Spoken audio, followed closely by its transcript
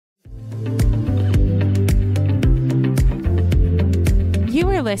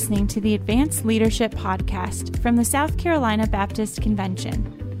You're listening to the Advanced Leadership Podcast from the South Carolina Baptist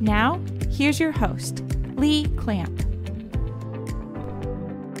Convention. Now, here's your host, Lee Clamp.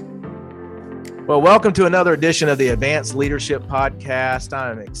 Well, welcome to another edition of the Advanced Leadership Podcast.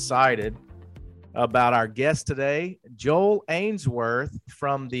 I'm excited about our guest today, Joel Ainsworth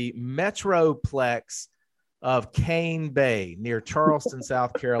from the Metroplex of Cane Bay near Charleston,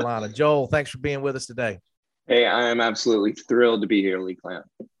 South Carolina. Joel, thanks for being with us today. Hey, I am absolutely thrilled to be here, Lee Clamp.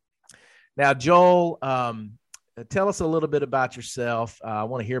 Now, Joel, tell us a little bit about yourself. I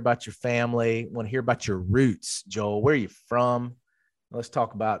want to hear about your family. I want to hear about your roots, Joel. Where are you from? Let's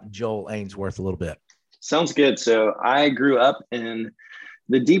talk about Joel Ainsworth a little bit. Sounds good. So I grew up in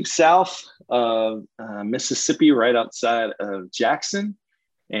the deep south of Mississippi, right outside of Jackson,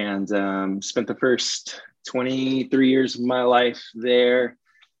 and spent the first 23 years of my life there.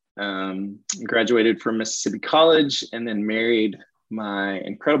 Graduated from Mississippi College and then married my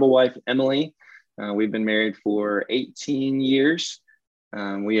incredible wife, Emily. We've been married for 18 years.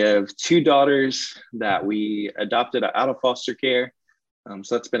 We have two daughters that we adopted out of foster care.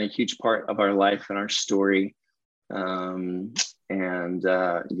 So that's been a huge part of our life and our story. That's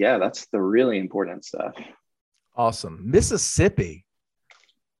the really important stuff. Awesome. Mississippi.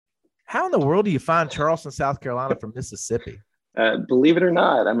 How in the world do you find Charleston, South Carolina from Mississippi? Believe it or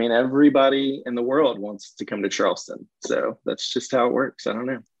not, I mean, everybody in the world wants to come to Charleston. So that's just how it works. I don't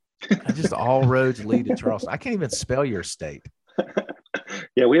know. Just all roads lead to Charleston. I can't even spell your state.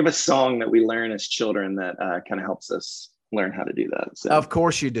 Yeah, we have a song that we learn as children that kind of helps us learn how to do that. So. Of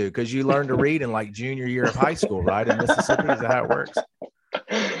course you do, because you learned to read in like junior year of high school, right? In Mississippi, is that how it works?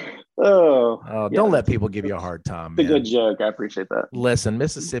 Don't let people give you a hard time. It's a good joke. I appreciate that. Listen,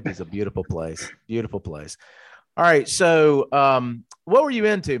 Mississippi is a beautiful place. Beautiful place. All right. So what were you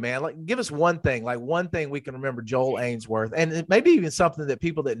into, man? Like, give us one thing we can remember Joel Ainsworth, and maybe even something that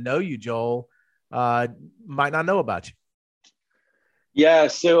people that know you, Joel, might not know about you. Yeah.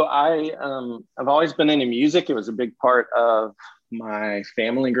 So I've always been into music. It was a big part of my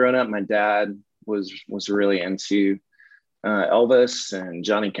family growing up. My dad was really into Elvis and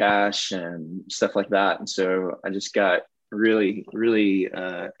Johnny Cash and stuff like that. And so I just got really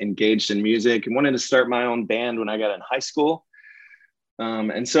engaged in music and wanted to start my own band when I got in high school.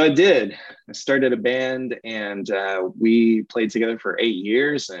 And so I did. I started a band and we played together for 8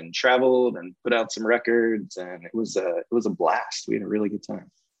 years and traveled and put out some records, and it was a blast. We had a really good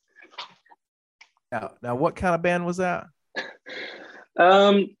time. Now what kind of band was that?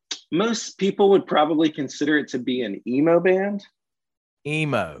 Most people would probably consider it to be an emo band.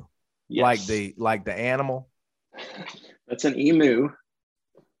 Emo. Yes. Like the animal? That's an emu.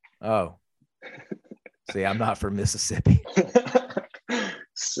 Oh. See, I'm not from Mississippi.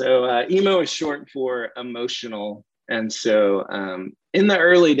 So emo is short for emotional. And so in the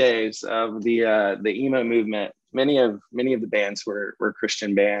early days of the emo movement, many of the bands were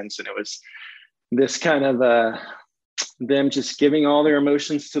Christian bands. And it was this kind of them just giving all their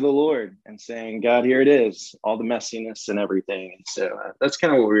emotions to the Lord and saying, God, here it is, all the messiness and everything. And so that's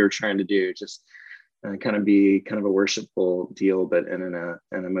kind of what we were trying to do, just kind of be kind of a worshipful deal, but in an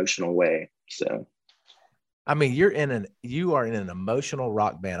emotional way. So, I mean, you are in an emotional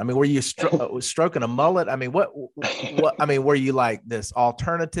rock band. I mean, were you stroking a mullet? I mean, what, I mean, were you like this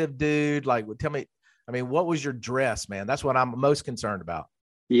alternative dude? Like, tell me, I mean, what was your dress, man? That's what I'm most concerned about.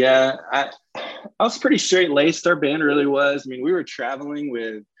 Yeah, I was pretty straight-laced. Our band really was. I mean, we were traveling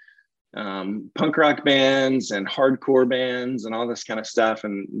with punk rock bands and hardcore bands and all this kind of stuff.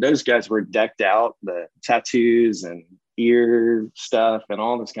 And those guys were decked out, the tattoos and ear stuff and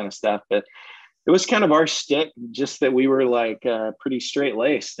all this kind of stuff. But it was kind of our shtick, just that we were like pretty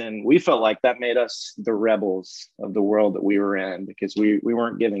straight-laced. And we felt like that made us the rebels of the world that we were in, because we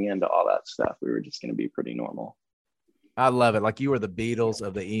weren't giving in to all that stuff. We were just going to be pretty normal. I love it. Like, you were the Beatles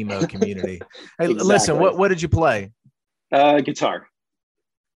of the emo community. Hey, Exactly. Listen, what did you play? Guitar.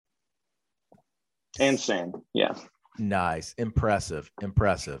 And sing. Yeah. Nice. Impressive.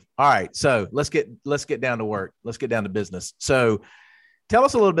 All right. So let's get down to work. Let's get down to business. So tell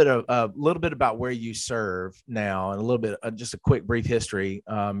us a little bit about where you serve now, and a little bit, just a quick brief history.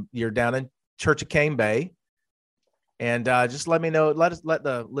 You're down in Church of Cane Bay, and just let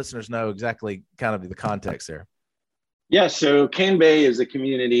the listeners know exactly kind of the context there. Yeah, so Cane Bay is a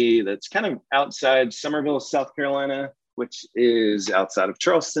community that's kind of outside Summerville, South Carolina, which is outside of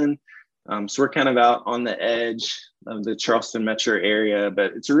Charleston. So we're kind of out on the edge of the Charleston metro area,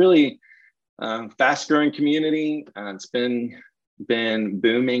 but it's a really fast-growing community. It's been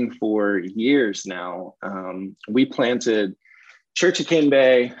booming for years now. We planted Church of Cane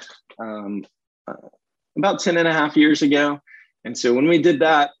Bay about 10 and a half years ago. And so when we did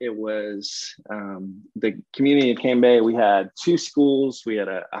that, it was the community of Cane Bay. We had 2 schools. We had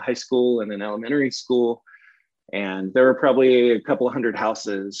a high school and an elementary school. And there were probably a couple of hundred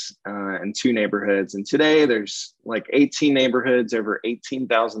houses and 2 neighborhoods. And today there's like 18 neighborhoods, over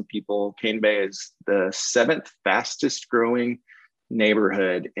 18,000 people. Cane Bay is the 7th fastest growing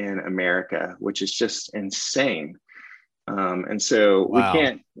neighborhood in America, which is just insane. And so Wow.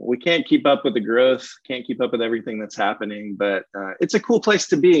 we can't keep up with the growth, can't keep up with everything that's happening, but it's a cool place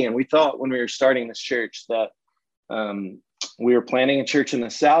to be. And we thought when we were starting this church that we were planning a church in the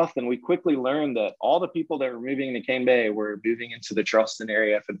South, and we quickly learned that all the people that were moving to Cane Bay were moving into the Charleston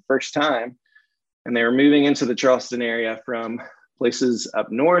area for the first time. And they were moving into the Charleston area from places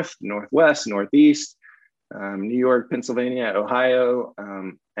up north, northwest, northeast, New York, Pennsylvania, Ohio.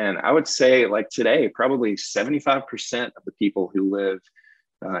 And I would say like today, probably 75% of the people who live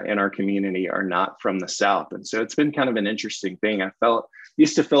in our community are not from the South. And so it's been kind of an interesting thing.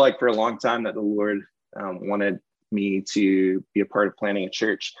 Used to feel like for a long time that the Lord wanted me to be a part of planning a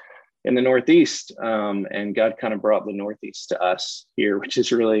church in the Northeast. And God kind of brought the Northeast to us here, which is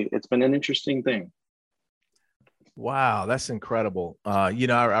it's been an interesting thing. Wow, that's incredible.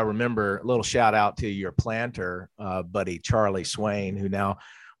 I remember a little shout out to your planter buddy, Charlie Swain, who now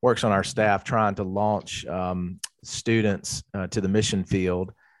works on our staff trying to launch students to the mission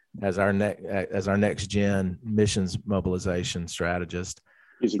field as our next gen missions mobilization strategist.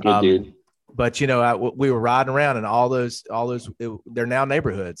 He's a good dude. But we were riding around, and all those they're now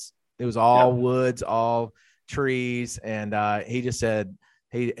neighborhoods. It was all woods, all trees, and he just said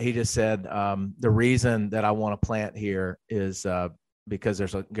the reason that I want to plant here is because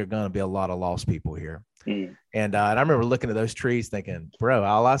there's going to be a lot of lost people here. And I remember looking at those trees thinking, bro,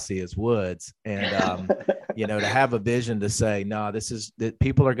 all I see is woods. And, to have a vision to say, no, that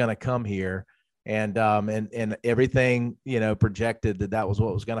people are going to come here, and everything, projected that was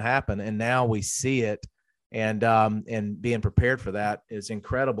what was going to happen. And now we see it, and being prepared for that is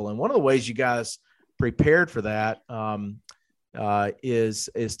incredible. And one of the ways you guys prepared for that, is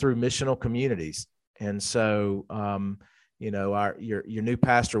through missional communities. And so, your new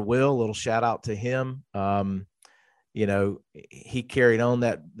pastor, Will, a little shout out to him. He carried on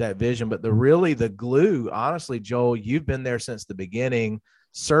that vision, but the glue, honestly, Joel, you've been there since the beginning,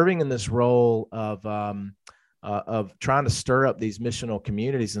 serving in this role of trying to stir up these missional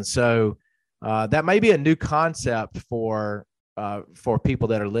communities. And so that may be a new concept for people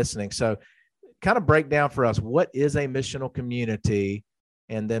that are listening. So kind of break down for us, what is a missional community,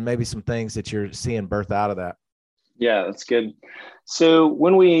 and then maybe some things that you're seeing birth out of that. Yeah, that's good. So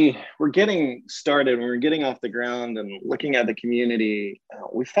when we were getting started, when we were getting off the ground and looking at the community,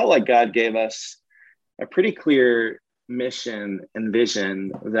 we felt like God gave us a pretty clear mission and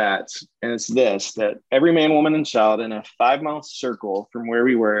vision that every man, woman, and child in a 5-mile circle from where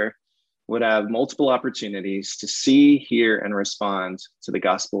we were would have multiple opportunities to see, hear, and respond to the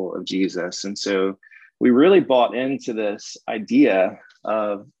gospel of Jesus. And so we really bought into this idea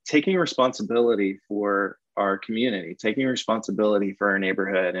of taking responsibility for our community, taking responsibility for our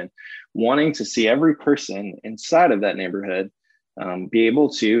neighborhood, and wanting to see every person inside of that neighborhood be able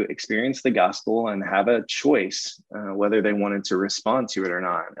to experience the gospel and have a choice whether they wanted to respond to it or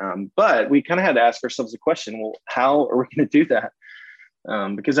not. But we kind of had to ask ourselves the question, well, how are we going to do that?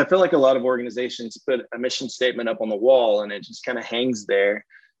 Because I feel like a lot of organizations put a mission statement up on the wall and it just kind of hangs there.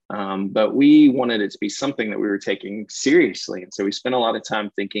 But we wanted it to be something that we were taking seriously. And so we spent a lot of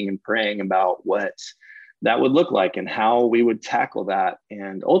time thinking and praying about what that would look like and how we would tackle that.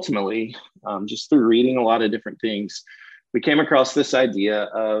 And ultimately, just through reading a lot of different things, we came across this idea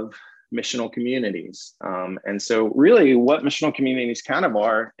of missional communities. And so really what missional communities kind of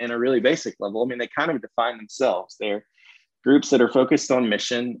are in a really basic level, I mean, they kind of define themselves. They're groups that are focused on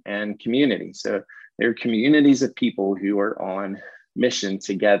mission and community. So they're communities of people who are on mission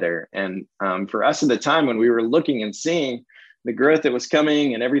together. And for us at the time when we were looking and seeing the growth that was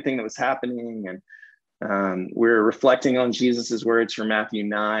coming and everything that was happening, and we're reflecting on Jesus's words from Matthew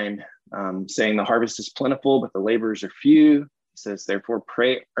 9, saying the harvest is plentiful, but the laborers are few. He says, therefore,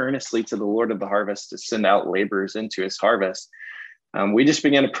 pray earnestly to the Lord of the harvest to send out laborers into his harvest. We just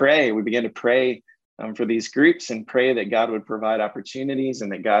began to pray. We began to pray for these groups and pray that God would provide opportunities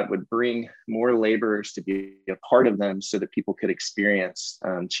and that God would bring more laborers to be a part of them so that people could experience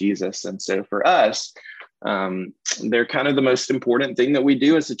Jesus. And so for us, they're kind of the most important thing that we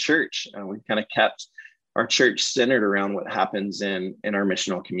do as a church. We've kind of kept our church centered around what happens in our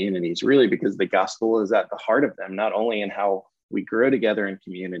missional communities, really, because the gospel is at the heart of them, not only in how we grow together in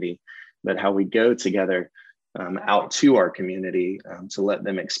community, but how we go together out to our community to let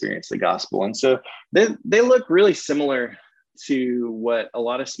them experience the gospel. And so they look really similar to what a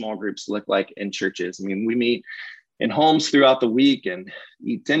lot of small groups look like in churches. I mean, we meet in homes throughout the week and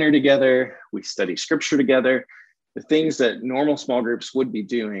eat dinner together. We study scripture together, the things that normal small groups would be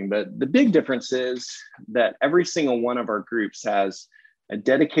doing. But the big difference is that every single one of our groups has a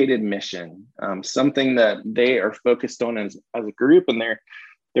dedicated mission, something that they are focused on as a group, and their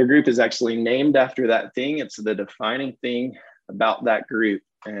group is actually named after that thing. It's the defining thing about that group.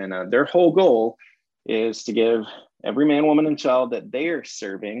 And their whole goal is to give every man, woman, and child that they are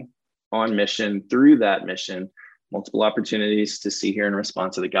serving on mission, through that mission, multiple opportunities to see, hear, and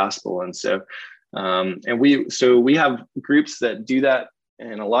respond to the gospel. And so, we have groups that do that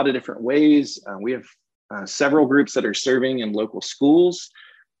in a lot of different ways. We have several groups that are serving in local schools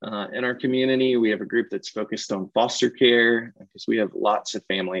in our community. We have a group that's focused on foster care, because we have lots of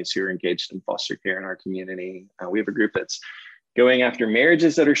families who are engaged in foster care in our community. We have a group that's going after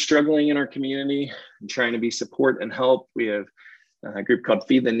marriages that are struggling in our community and trying to be support and help. We have a group called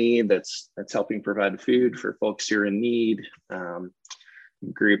Feed the Need that's helping provide food for folks who are in need. A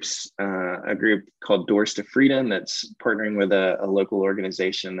group called Doors to Freedom that's partnering with a local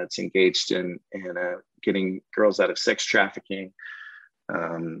organization that's engaged in getting girls out of sex trafficking.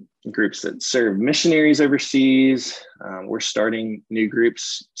 Groups that serve missionaries overseas. We're starting new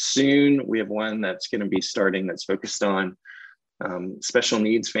groups soon. We have one that's going to be starting that's focused on special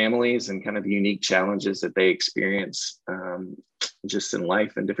needs families and kind of the unique challenges that they experience just in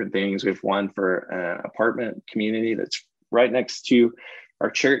life and different things. We have one for an apartment community that's right next to our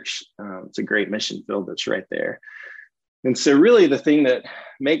church. It's a great mission field that's right there. And so really the thing that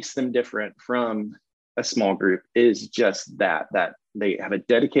makes them different from a small group is just that they have a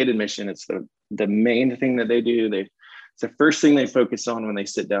dedicated mission. It's the main thing that they do. It's the first thing they focus on when they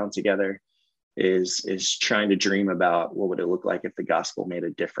sit down together is trying to dream about what would it look like if the gospel made a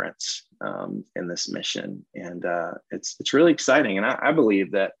difference in this mission. And it's really exciting. And I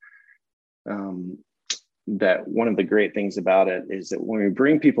believe that that one of the great things about it is that when we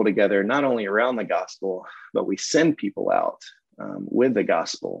bring people together, not only around the gospel, but we send people out with the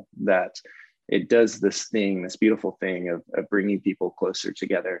gospel, that it does this beautiful thing of bringing people closer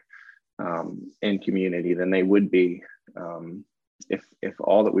together in community than they would be if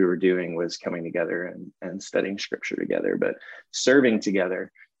all that we were doing was coming together and studying scripture together. But serving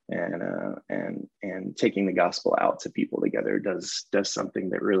together and taking the gospel out to people together does something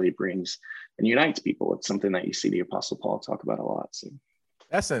that really brings and unites people. It's something that you see the Apostle Paul talk about a lot. So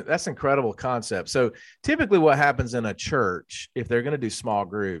that's an incredible concept. So typically what happens in a church, if they're going to do small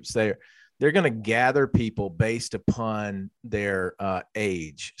groups, they're going to gather people based upon their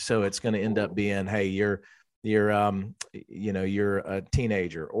age. So it's going to end up being, hey, you're a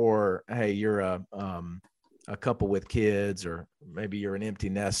teenager, or hey, you're a couple with kids, or maybe you're an empty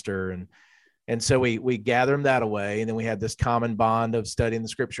nester. And so we gather them that way. And then we have this common bond of studying the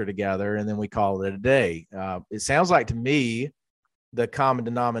scripture together. And then we call it a day. It sounds like to me, the common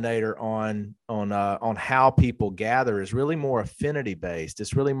denominator on how people gather is really more affinity based.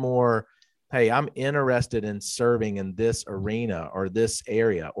 It's really more, hey, I'm interested in serving in this arena or this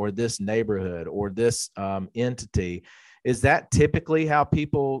area or this neighborhood or this entity. Is that typically how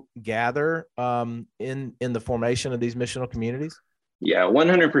people gather in the formation of these missional communities? Yeah,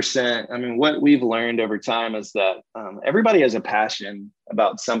 100%. I mean, what we've learned over time is that everybody has a passion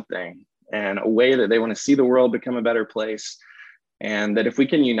about something and a way that they want to see the world become a better place. And that if we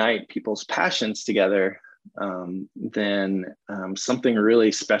can unite people's passions together, then something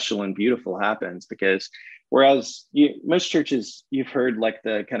really special and beautiful happens. Because whereas most churches, you've heard like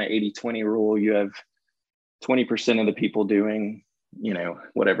the kind of 80-20 rule, you have 20% of the people doing,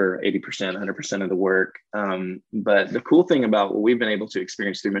 whatever, 80%, 100% of the work. But the cool thing about what we've been able to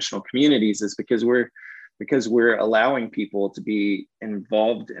experience through missional communities is because we're allowing people to be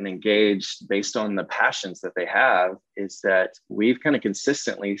involved and engaged based on the passions that they have, is that we've kind of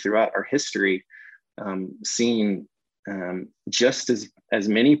consistently throughout our history seen just as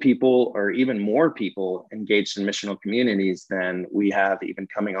many people or even more people engaged in missional communities than we have even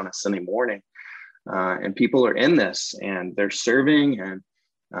coming on a Sunday morning. And people are in this and they're serving and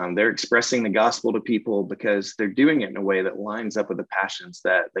they're expressing the gospel to people because they're doing it in a way that lines up with the passions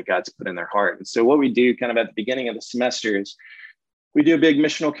that God's put in their heart. And so what we do kind of at the beginning of the semester is we do a big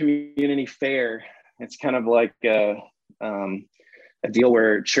missional community fair. It's kind of like a deal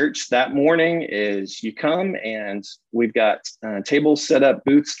where church that morning is you come and we've got tables set up,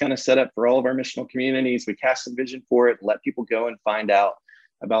 booths kind of set up for all of our missional communities. We cast some vision for it, let people go and find out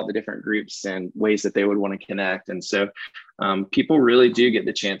about the different groups and ways that they would want to connect. And so people really do get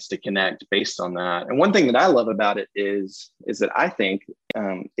the chance to connect based on that. And one thing that I love about it is that I think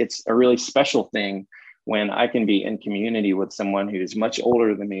it's a really special thing when I can be in community with someone who's much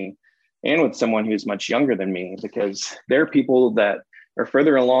older than me and with someone who's much younger than me, because there are people that are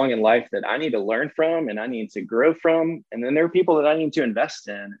further along in life that I need to learn from and I need to grow from. And then there are people that I need to invest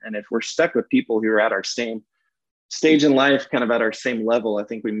in. And if we're stuck with people who are at our same stage in life, kind of at our same level, I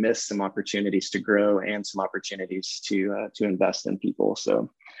think we miss some opportunities to grow and some opportunities to invest in people. So,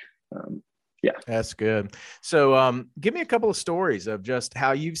 yeah. That's good. So give me a couple of stories of just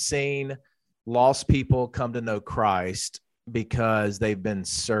how you've seen lost people come to know Christ because they've been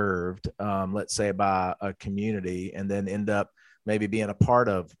served, let's say by a community, and then end up maybe being a part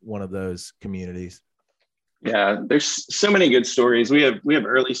of one of those communities. Yeah, there's so many good stories. We have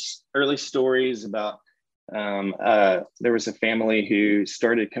early stories about there was a family who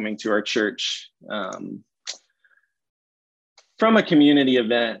started coming to our church from a community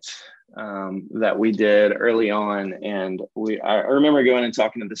event that we did early on. And I remember going and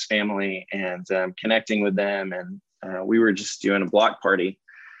talking to this family and connecting with them. And we were just doing a block party,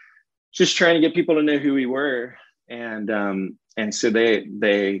 just trying to get people to know who we were. And so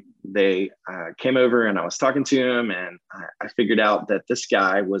they came over and I was talking to him, and I figured out that this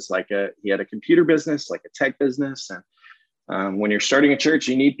guy was he had a computer business, like a tech business. And when you're starting a church,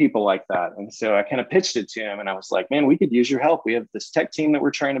 you need people like that. And so I kind of pitched it to him and I was like, man, we could use your help. We have this tech team that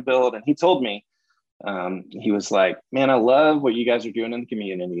we're trying to build. And he told me, he was like, man, I love what you guys are doing in the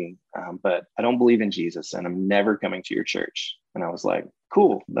community, but I don't believe in Jesus and I'm never coming to your church. And I was like,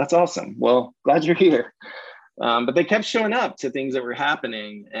 cool, that's awesome. Well, glad you're here. But they kept showing up to things that were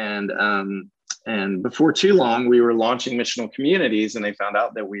happening. And before too long, we were launching missional communities, and they found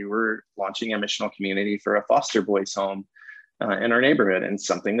out that we were launching a missional community for a foster boys home in our neighborhood, and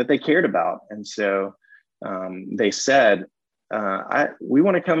something that they cared about. And so they said, we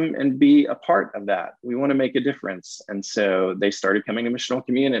want to come and be a part of that. We want to make a difference. And so they started coming to missional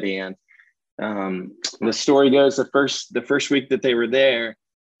community. And the story goes, the first week that they were there,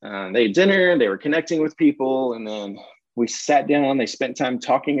 they had dinner, they were connecting with people, and then we sat down, they spent time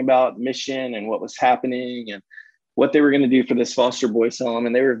talking about mission and what was happening and what they were going to do for this foster boys home.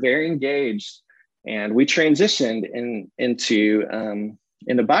 And they were very engaged. And we transitioned into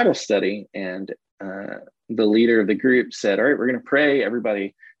Bible study. And the leader of the group said, all right, we're going to pray.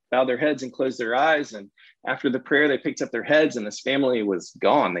 Everybody bowed their heads and closed their eyes. And after the prayer, they picked up their heads and this family was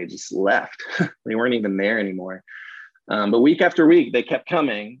gone. They just left. They weren't even there anymore. But week after week, they kept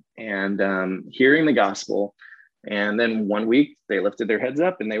coming and hearing the gospel. And then one week they lifted their heads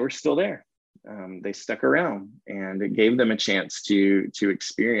up and they were still there. They stuck around, and it gave them a chance to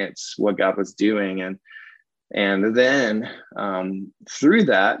experience what God was doing. And then through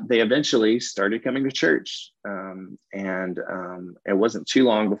that, they eventually started coming to church. And it wasn't too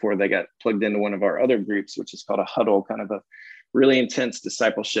long before they got plugged into one of our other groups, which is called a huddle, kind of a really intense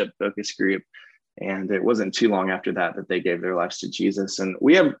discipleship focus group. And it wasn't too long after that they gave their lives to Jesus. And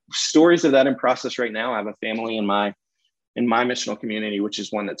we have stories of that in process right now. I have a family in my missional community, which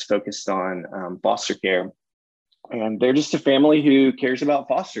is one that's focused on foster care. And they're just a family who cares about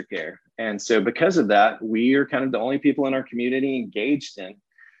foster care. And so because of that, we are kind of the only people in our community engaged in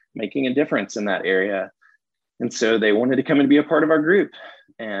making a difference in that area. And so they wanted to come and be a part of our group.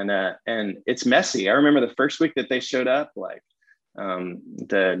 And it's messy. I remember the first week that they showed up,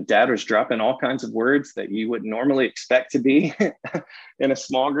 the dad was dropping all kinds of words that you would normally expect to be in a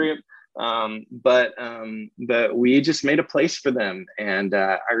small group. But we just made a place for them. And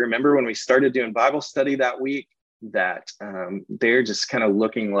I remember when we started doing Bible study that week, that they're just kind of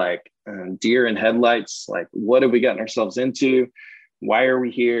looking like deer in headlights, like, what have we gotten ourselves into? Why are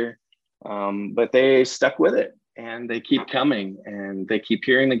we here? But they stuck with it, and they keep coming, and they keep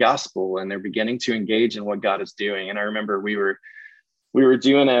hearing the gospel, and they're beginning to engage in what God is doing. And I remember we were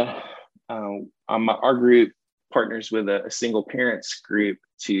doing our group partners with a single parents group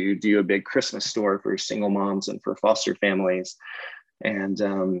to do a big Christmas store for single moms and for foster families. And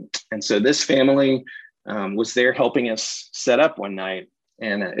so this family was there helping us set up one night.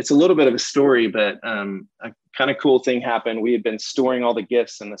 And it's a little bit of a story, but a kind of cool thing happened. We had been storing all the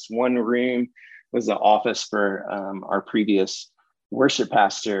gifts in this one room. It was the office for our previous worship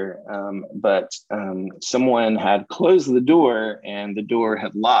pastor, but someone had closed the door and the door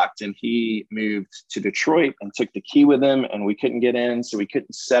had locked, and he moved to Detroit and took the key with him, and we couldn't get in, so we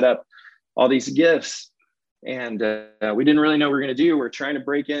couldn't set up all these gifts. And we didn't really know what we were going to do. We're trying to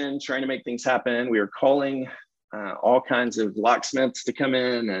break in, trying to make things happen. We were calling all kinds of locksmiths to come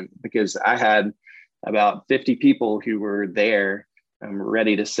in, and because I had about 50 people who were there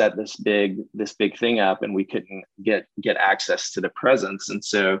ready to set this big thing up, and we couldn't get access to the presents. And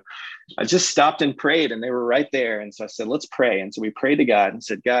so I just stopped and prayed, and they were right there. And so I said, let's pray. And so we prayed to God and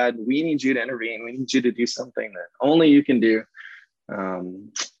said, God, we need you to intervene. We need you to do something that only you can do.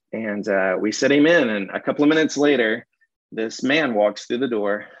 And we said amen. And a couple of minutes later, this man walks through the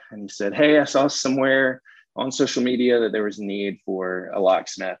door and he said, hey, I saw somewhere on social media that there was a need for a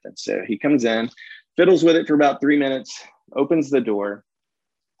locksmith. And so he comes in, fiddles with it for about 3 minutes, opens the door.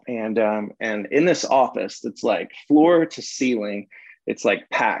 And in this office, that's like floor to ceiling, it's like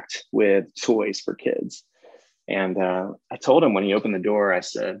packed with toys for kids. And I told him when he opened the door, I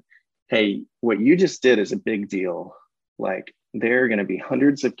said, hey, what you just did is a big deal. Like, there are going to be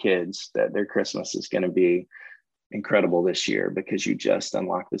hundreds of kids that their Christmas is going to be incredible this year because you just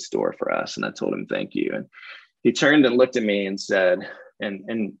unlocked this door for us. And I told him, thank you. And he turned and looked at me and said,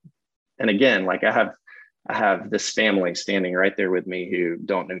 and again, like I have this family standing right there with me who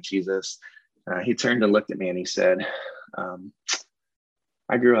don't know Jesus. He turned and looked at me and he said,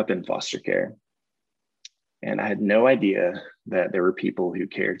 I grew up in foster care, and I had no idea that there were people who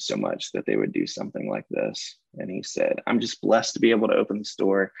cared so much that they would do something like this. And he said, I'm just blessed to be able to open the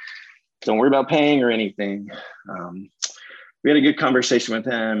store. Don't worry about paying or anything. We had a good conversation with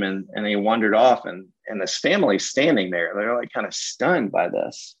him, and he wandered off, and this family standing there, they're like kind of stunned by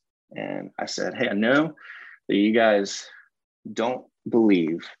this. And I said, hey, I know that you guys don't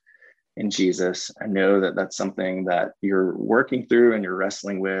believe in Jesus. I know that that's something that you're working through and you're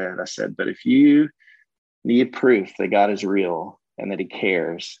wrestling with. I said, but if you need proof that God is real and that he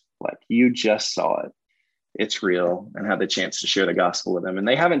cares, like you just saw it, it's real, and had the chance to share the gospel with them. And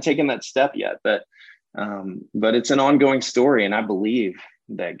they haven't taken that step yet, but it's an ongoing story. And I believe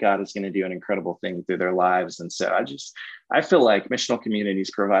that God is going to do an incredible thing through their lives. And so I feel like missional communities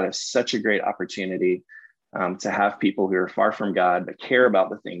provide us such a great opportunity to have people who are far from God, but care about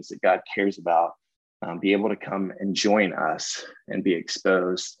the things that God cares about, be able to come and join us and be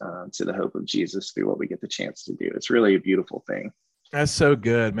exposed to the hope of Jesus through what we get the chance to do. It's really a beautiful thing. That's so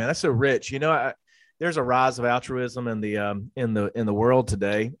good, man. That's so rich. There's a rise of altruism in the world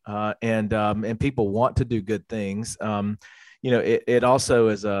today, and people want to do good things. It also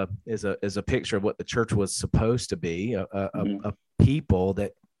is a picture of what the church was supposed to be, a people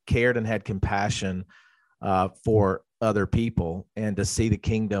that cared and had compassion for other people, and to see the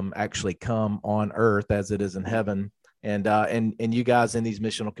kingdom actually come on earth as it is in heaven. And you guys in these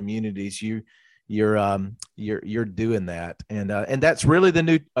missional communities, you're doing that, and that's really the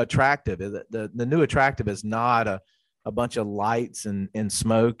new attractive. The new attractive is not a bunch of lights and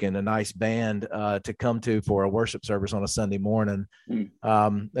smoke and a nice band to come to for a worship service on a Sunday morning.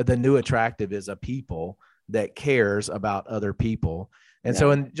 The new attractive is a people that cares about other people. And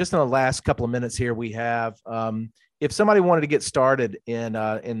so in the last couple of minutes here, we have, if somebody wanted to get started in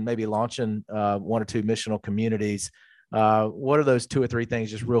maybe launching one or two missional communities, what are those 2 or 3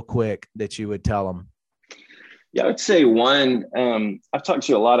 things, just real quick, that you would tell them? Yeah, I would say one, I've talked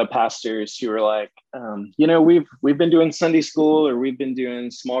to a lot of pastors who are like, we've been doing Sunday school, or we've been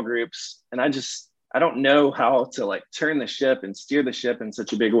doing small groups, and I don't know how to like turn the ship and steer the ship in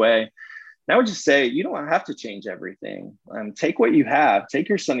such a big way. And I would just say, you don't have to change everything. Take what you have, take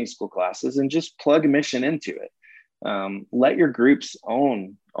your Sunday school classes, and just plug mission into it. Let your groups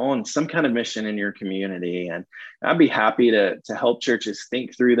own some kind of mission in your community. And I'd be happy to help churches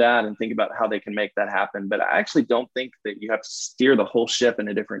think through that and think about how they can make that happen. But I actually don't think that you have to steer the whole ship in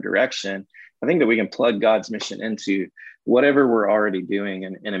a different direction. I think that we can plug God's mission into whatever we're already doing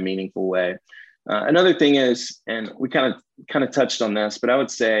in a meaningful way. Another thing is, and we kind of touched on this, but I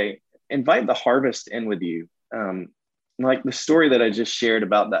would say, invite the harvest in with you. Like the story that I just shared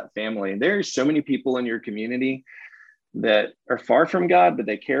about that family, there are so many people in your community that are far from God, but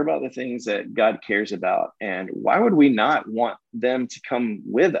they care about the things that God cares about. And why would we not want them to come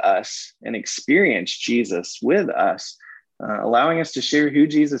with us and experience Jesus with us, allowing us to share who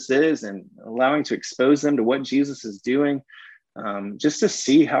Jesus is and allowing to expose them to what Jesus is doing, just to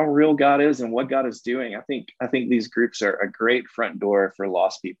see how real God is and what God is doing. I think these groups are a great front door for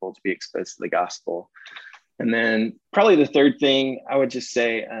lost people to be exposed to the gospel. And then probably the third thing I would just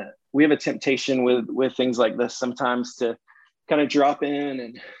say, we have a temptation with things like this sometimes to kind of drop in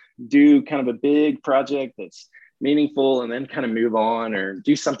and do kind of a big project that's meaningful and then kind of move on, or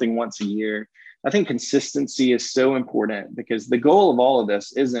do something once a year. I think consistency is so important, because the goal of all of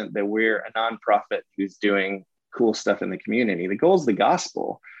this isn't that we're a nonprofit who's doing cool stuff in the community. The goal is the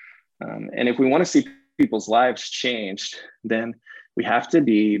gospel. And if we want to see people's lives changed, then we have to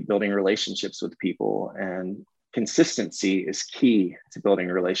be building relationships with people and consistency is key to building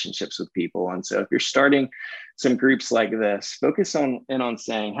relationships with people. And so if you're starting some groups like this, focus on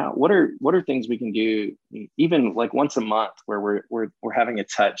saying, what are things we can do, even like once a month, where we're having a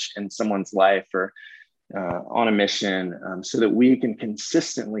touch in someone's life, or on a mission, so that we can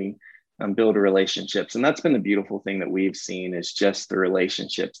consistently build relationships. And that's been the beautiful thing that we've seen, is just the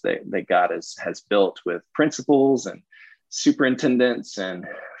relationships that God has built with principals and superintendents and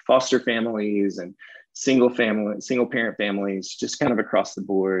foster families and single parent families, just kind of across the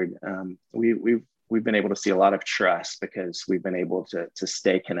board. We've been able to see a lot of trust, because we've been able to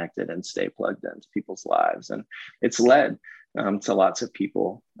stay connected and stay plugged into people's lives. And it's led to lots of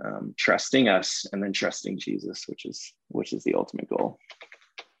people trusting us and then trusting Jesus, which is the ultimate goal.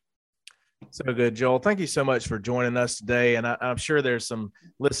 So good, Joel. Thank you so much for joining us today. And I'm sure there's some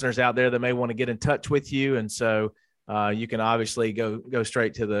listeners out there that may want to get in touch with you. And so you can obviously go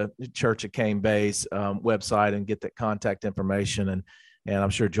straight to the Church of Cane Bay's website and get that contact information. And I'm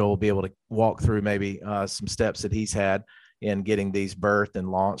sure Joel will be able to walk through maybe some steps that he's had in getting these birthed and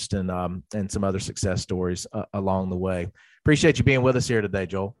launched, and some other success stories along the way. Appreciate you being with us here today,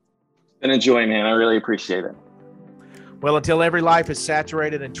 Joel. It's been a joy, man. I really appreciate it. Well, until every life is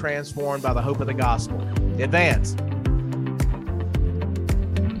saturated and transformed by the hope of the gospel. Advance.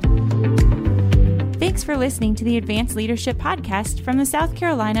 Thanks for listening to the Advanced Leadership Podcast from the South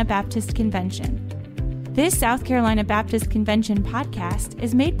Carolina Baptist Convention. This South Carolina Baptist Convention podcast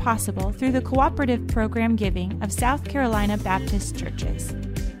is made possible through the cooperative program giving of South Carolina Baptist churches.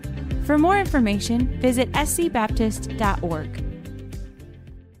 For more information, visit scbaptist.org.